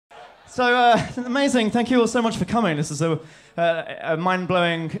So, amazing. Thank you all so much for coming. This is a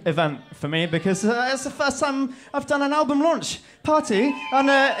mind-blowing event for me because it's the first time I've done an album launch party, and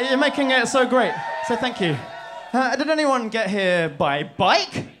you're making it so great. So thank you. Did anyone get here by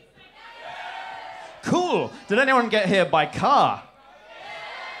bike? Cool. Did anyone get here by car?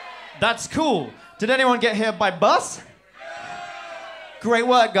 That's cool. Did anyone get here by bus? Great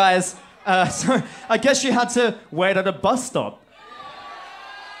work, guys. So I guess you had to wait at a bus stop.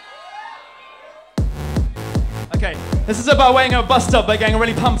 Okay, this is about waiting at a bus stop, but getting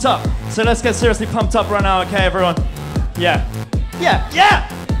really pumped up. So let's get seriously pumped up right now, okay, everyone? Yeah. Yeah, yeah,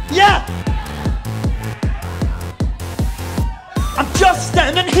 yeah! I'm just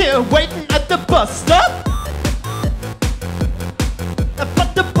standing here waiting at the bus stop.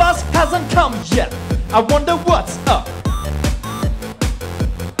 But the bus hasn't come yet. I wonder what's up.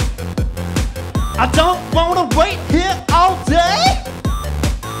 I don't wanna wait here all day.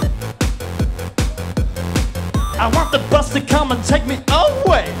 I want the bus to come and take me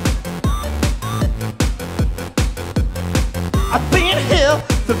away. I've been here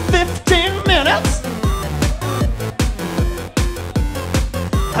for 15 minutes.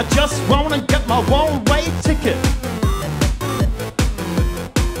 I just wanna get my one-way ticket.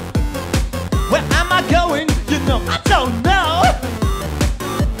 Where am I going? You know, I don't know.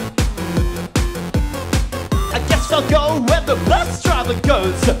 I guess I'll go where the bus driver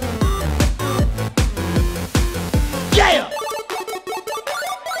goes. Yeah!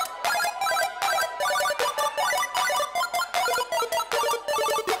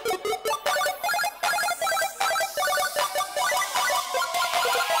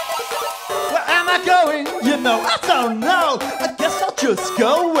 Where am I going? You know, I don't know. I guess I'll just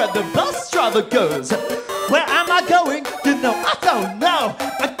go where the bus driver goes. Where am I going? You know, I don't know.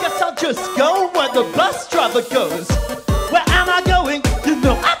 I guess I'll just go where the bus driver goes. Where am I going? You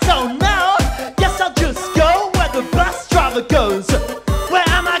know, I don't know. Guess I'll just go where the bus driver goes. Where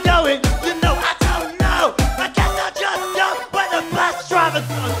am I going? You know, I don't know. I guess I'll just go where the bus driver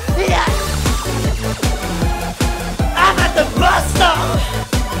goes. Yeah! I'm at the bus stop.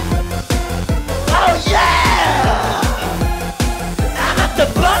 Oh yeah! I'm at the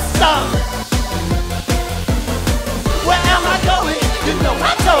bus stop. Where am I going? You know,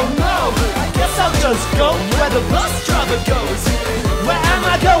 I don't know. I guess I'll just go where the bus driver goes. Where am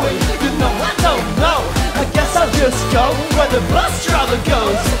I going? You know, I don't know. I guess I'll just go where the bus driver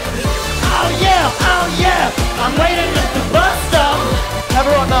goes. Oh yeah, I'm waiting at the bus stop.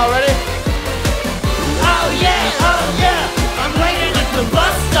 Everyone now, ready? Oh yeah, I'm waiting at the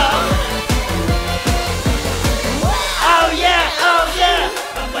bus stop. Oh yeah,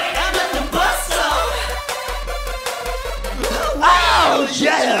 I'm at the bus stop. Oh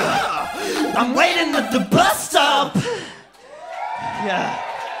yeah, I'm waiting at the bus stop. Yeah,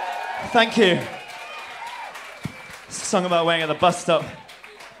 thank you. It's a song about waiting at the bus stop.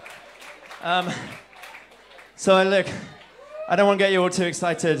 So look, I don't want to get you all too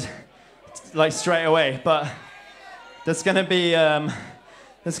excited, like straight away, but there's gonna be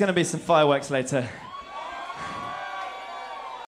some fireworks later.